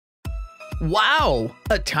Wow!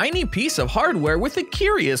 A tiny piece of hardware with a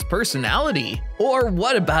curious personality. Or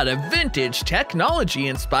what about a vintage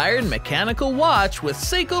technology-inspired mechanical watch with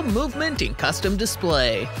Seiko movement and custom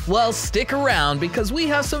display? Well, stick around because we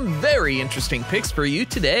have some very interesting picks for you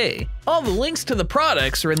today. All the links to the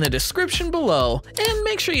products are in the description below, and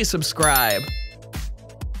make sure you subscribe.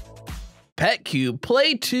 PetCube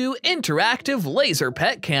Play 2 Interactive Laser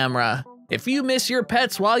Pet Camera. If you miss your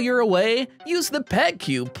pets while you're away, use the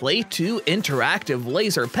PetCube Play 2 Interactive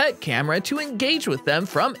Laser Pet Camera to engage with them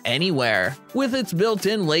from anywhere. With its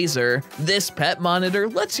built-in laser, this pet monitor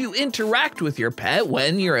lets you interact with your pet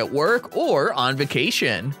when you're at work or on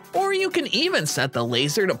vacation. Or you can even set the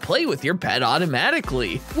laser to play with your pet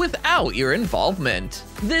automatically, without your involvement.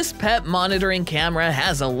 This pet monitoring camera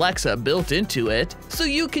has Alexa built into it, so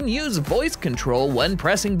you can use voice control when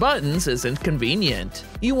pressing buttons isn't convenient.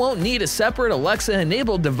 You won't need a separate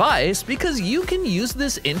Alexa-enabled device because you can use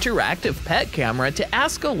this interactive pet camera to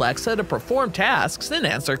ask Alexa to perform tasks and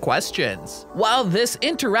answer questions. While this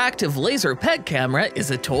interactive laser pet camera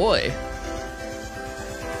is a toy.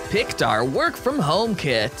 Pictar Work From Home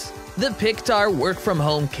Kit. The Pictar Work From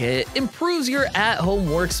Home Kit improves your at-home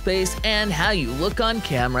workspace and how you look on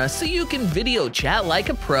camera so you can video chat like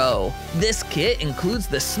a pro. This kit includes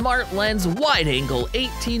the Smart Lens Wide-Angle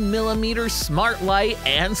 18mm Smart Light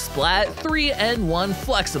and Splat 3-in-1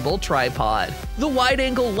 Flexible Tripod. The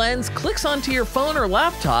wide-angle lens clicks onto your phone or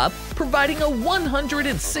laptop, providing a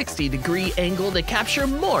 160-degree angle to capture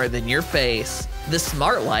more than your face. The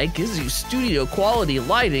Smart Light gives you studio-quality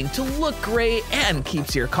lighting to look great and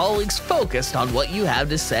keeps your colleagues focused on what you have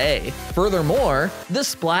to say. Furthermore, the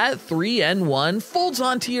Splat 3-in-1 folds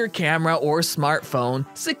onto your camera or smartphone,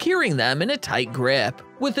 securing them in a tight grip.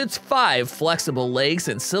 With its 5 flexible legs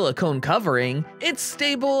and silicone covering, it's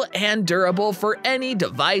stable and durable for any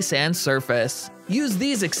device and surface. Use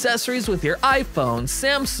these accessories with your iPhone,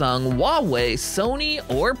 Samsung, Huawei, Sony,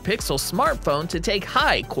 or Pixel smartphone to take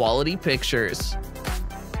high-quality pictures.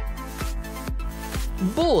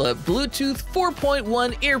 Bullet Bluetooth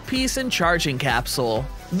 4.1 Earpiece and Charging Capsule.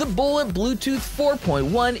 The Bullet Bluetooth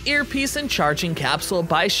 4.1 Earpiece and Charging Capsule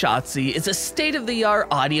by Shotzi is a state-of-the-art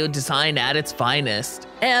audio design at its finest,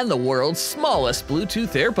 and the world's smallest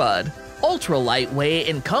Bluetooth earbud. Ultra lightweight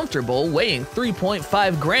and comfortable, weighing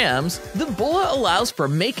 3.5 grams, the Bullet allows for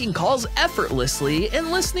making calls effortlessly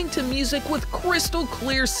and listening to music with crystal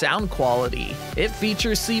clear sound quality. It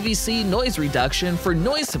features CVC noise reduction for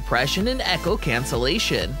noise suppression and echo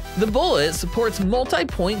cancellation. The Bullet supports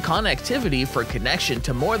multi-point connectivity for connection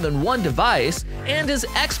to more than one device and is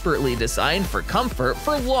expertly designed for comfort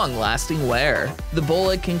for long-lasting wear. The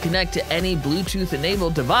Bullet can connect to any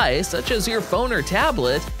Bluetooth-enabled device such as your phone or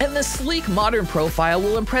tablet, and the sleek modern profile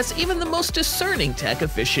will impress even the most discerning tech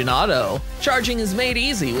aficionado. Charging is made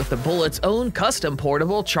easy with the Bullet's own custom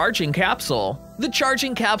portable charging capsule. The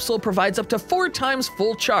charging capsule provides up to 4 times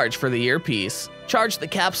full charge for the earpiece. Charge the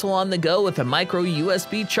capsule on the go with a micro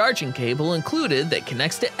USB charging cable included that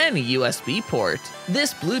connects to any USB port.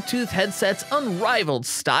 This Bluetooth headset's unrivaled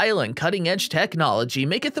style and cutting-edge technology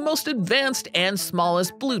make it the most advanced and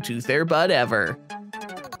smallest Bluetooth earbud ever.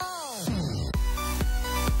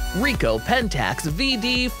 Ricoh Pentax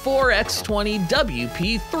VD 4x20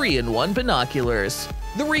 WP 3-in-1 Binoculars.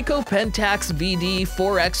 The Ricoh Pentax VD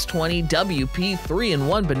 4x20 WP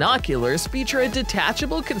 3-in-1 binoculars feature a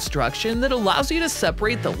detachable construction that allows you to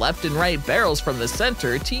separate the left and right barrels from the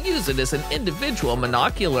center to use it as an individual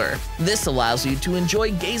monocular. This allows you to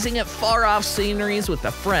enjoy gazing at far-off sceneries with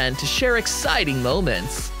a friend to share exciting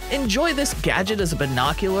moments. Enjoy this gadget as a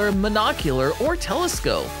binocular, monocular, or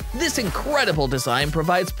telescope. This incredible design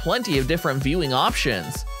provides plenty of different viewing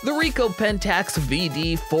options. The Ricoh Pentax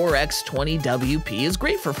VD 4x20 WP is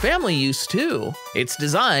great for family use too. Its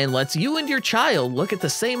design lets you and your child look at the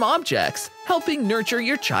same objects, helping nurture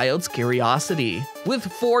your child's curiosity. With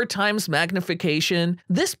 4 times magnification,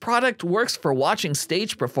 this product works for watching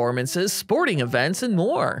stage performances, sporting events, and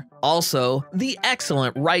more. Also, the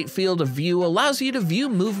excellent right field of view allows you to view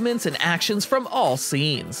movements and actions from all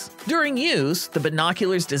scenes. During use, the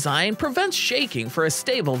binoculars design prevents shaking for a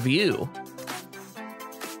stable view.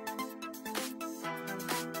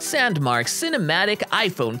 Sandmark Cinematic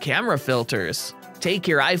iPhone Camera Filters. Take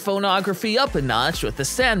your iPhoneography up a notch with the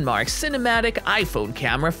Sandmark Cinematic iPhone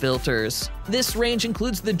Camera Filters. This range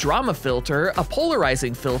includes the Drama filter, a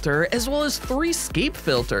polarizing filter, as well as 3 scape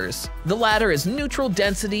filters. The latter is neutral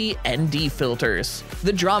density ND filters.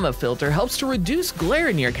 The Drama filter helps to reduce glare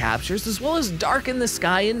in your captures as well as darken the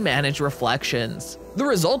sky and manage reflections. The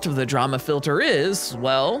result of the Drama filter is,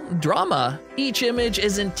 well, drama. Each image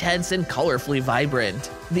is intense and colorfully vibrant.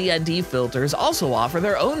 The ND filters also offer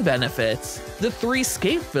their own benefits. The 3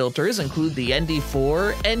 scape filters include the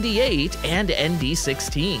ND4, ND8, and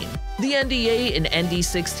ND16. The ND8 and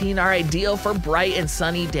ND16 are ideal for bright and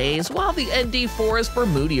sunny days, while the ND4 is for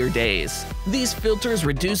moodier days. These filters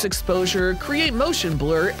reduce exposure, create motion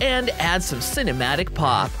blur, and add some cinematic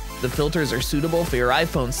pop. The filters are suitable for your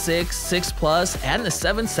iPhone 6, 6 Plus, and the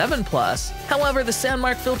 7, 7 Plus. However, the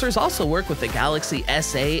Sandmark filters also work with the Galaxy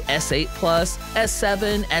S8, S8 Plus,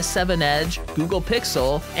 S7, S7 Edge, Google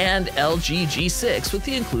Pixel, and LG G6 with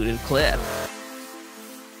the included clip.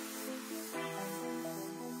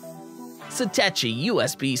 Satechi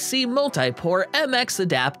USB-C Multi-Port MX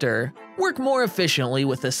Adapter. Work more efficiently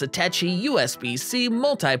with the Satechi USB-C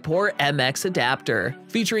Multi-Port MX Adapter.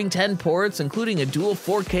 Featuring 10 ports including a dual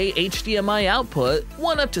 4K HDMI output,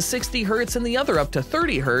 one up to 60 Hz and the other up to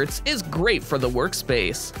 30 Hz, is great for the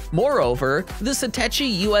workspace. Moreover, the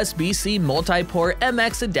Satechi USB-C Multi-Port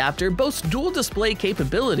MX Adapter boasts dual display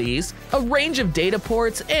capabilities, a range of data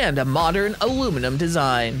ports, and a modern aluminum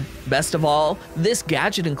design. Best of all, this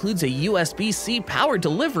gadget includes a USB-C power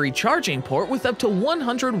delivery charging port with up to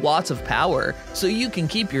 100 watts of power, so you can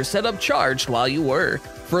keep your setup charged while you work.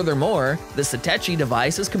 Furthermore, the Satechi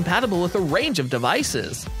device is compatible with a range of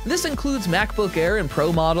devices. This includes MacBook Air and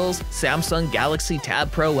Pro models, Samsung Galaxy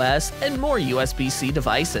Tab Pro S, and more USB-C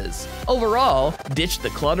devices. Overall, ditch the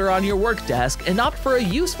clutter on your work desk and opt for a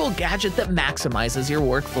useful gadget that maximizes your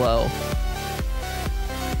workflow.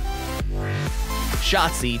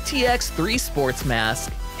 Shotzi TX3 Sports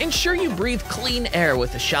Mask. Ensure you breathe clean air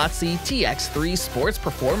with the Shotzi TX3 Sports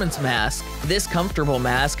Performance Mask. This comfortable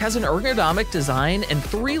mask has an ergonomic design and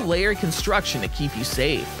 3-layer construction to keep you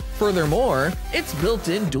safe. Furthermore, its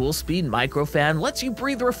built-in dual-speed microfan lets you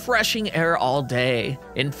breathe refreshing air all day.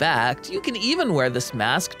 In fact, you can even wear this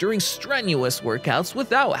mask during strenuous workouts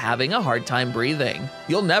without having a hard time breathing.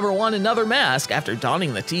 You'll never want another mask after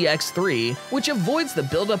donning the TX3, which avoids the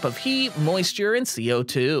buildup of heat, moisture, and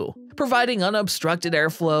CO2. Providing unobstructed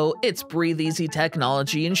airflow, its Breathe Easy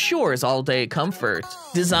technology ensures all-day comfort.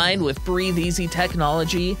 Designed with Breathe Easy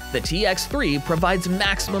technology, the TX3 provides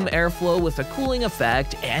maximum airflow with a cooling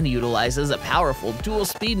effect and utilizes a powerful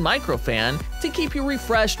dual-speed microfan to keep you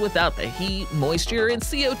refreshed without the heat, moisture, and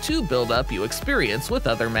CO2 buildup you experience with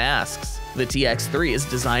other masks. The TX3 is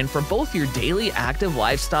designed for both your daily active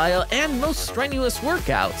lifestyle and most strenuous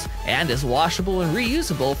workouts, and is washable and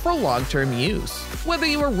reusable for long-term use. Whether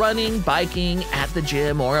you are running, biking, at the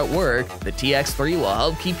gym, or at work, the TX3 will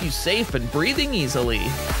help keep you safe and breathing easily.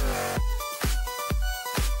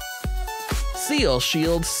 Seal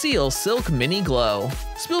Shield Seal Silk Mini Glow.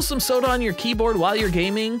 Spill some soda on your keyboard while you're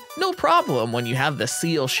gaming? No problem when you have the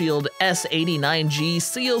Seal Shield S89G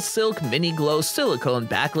Seal Silk Mini Glow silicone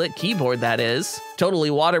backlit keyboard, that is.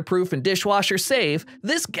 Totally waterproof and dishwasher safe,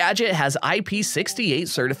 this gadget has IP68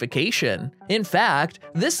 certification. In fact,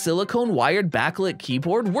 this silicone wired backlit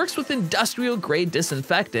keyboard works with industrial-grade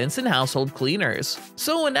disinfectants and household cleaners,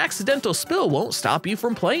 so an accidental spill won't stop you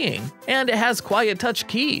from playing. And it has quiet touch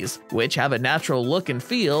keys, which have a natural look and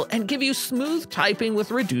feel and give you smooth typing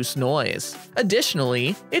with reduced noise.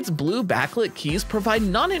 Additionally, its blue backlit keys provide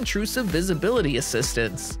non-intrusive visibility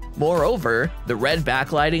assistance. Moreover, the red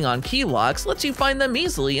backlighting on key locks lets you find them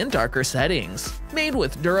easily in darker settings. Made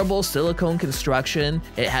with durable silicone construction,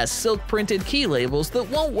 it has silk-printed key labels that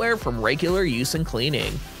won't wear from regular use and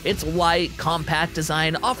cleaning. Its light, compact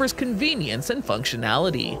design offers convenience and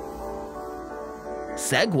functionality.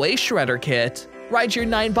 Segway Shredder Kit. Ride your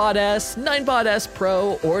 9Bot S, 9Bot S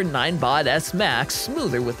Pro, or 9Bot S Max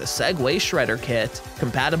smoother with the Segway Shredder Kit.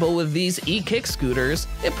 Compatible with these e-kick scooters,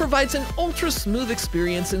 it provides an ultra-smooth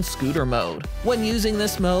experience in scooter mode. When using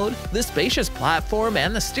this mode, the spacious platform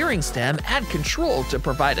and the steering stem add control to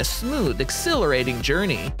provide a smooth, exhilarating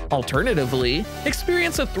journey. Alternatively,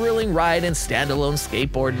 experience a thrilling ride in standalone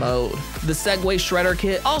skateboard mode. The Segway Shredder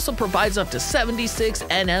Kit also provides up to 76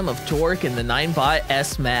 Nm of torque in the 9Bot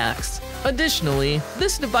S Max. Additionally,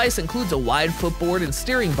 this device includes a wide footboard and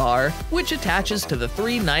steering bar, which attaches to the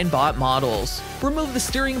 3 9Bot models. Remove the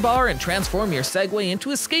steering bar and transform your Segway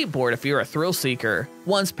into a skateboard if you're a thrill seeker.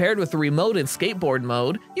 Once paired with the remote in skateboard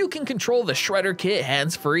mode, you can control the Shredder Kit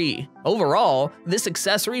hands-free. Overall, this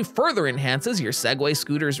accessory further enhances your Segway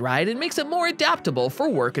scooter's ride and makes it more adaptable for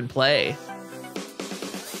work and play.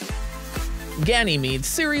 Ganymede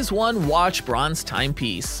Series 1 Watch Bronze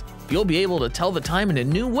Timepiece. You'll be able to tell the time in a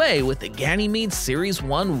new way with the Ganymede Series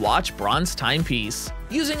 1 Watch Bronze Timepiece.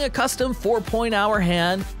 Using a custom 4-point hour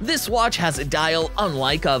hand, this watch has a dial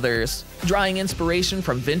unlike others. Drawing inspiration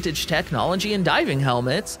from vintage technology and diving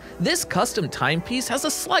helmets, this custom timepiece has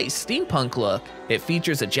a slight steampunk look. It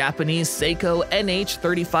features a Japanese Seiko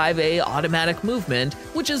NH35A automatic movement,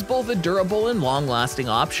 which is both a durable and long-lasting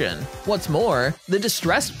option. What's more, the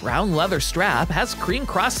distressed brown leather strap has cream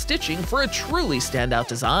cross stitching for a truly standout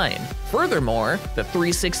design. Furthermore, the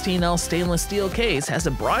 316L stainless steel case has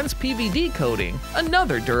a bronze PVD coating,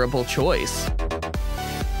 another durable choice.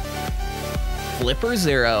 Flipper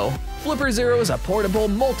Zero. Flipper Zero is a portable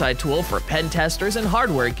multi-tool for pen testers and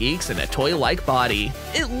hardware geeks in a toy-like body.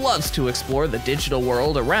 It loves to explore the digital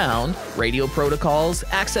world around radio protocols,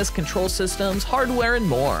 access control systems, hardware, and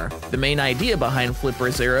more. The main idea behind Flipper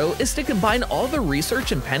Zero is to combine all the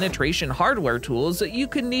research and penetration hardware tools that you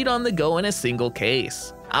could need on the go in a single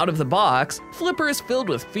case. Out of the box, Flipper is filled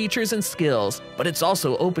with features and skills, but it's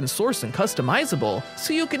also open source and customizable,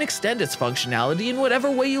 so you can extend its functionality in whatever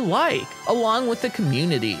way you like, along with the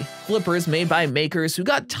community. Flipper is made by makers who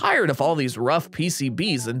got tired of all these rough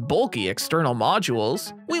PCBs and bulky external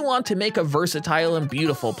modules. We want to make a versatile and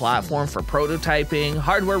beautiful platform for prototyping,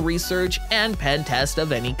 hardware research, and pen test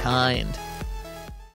of any kind.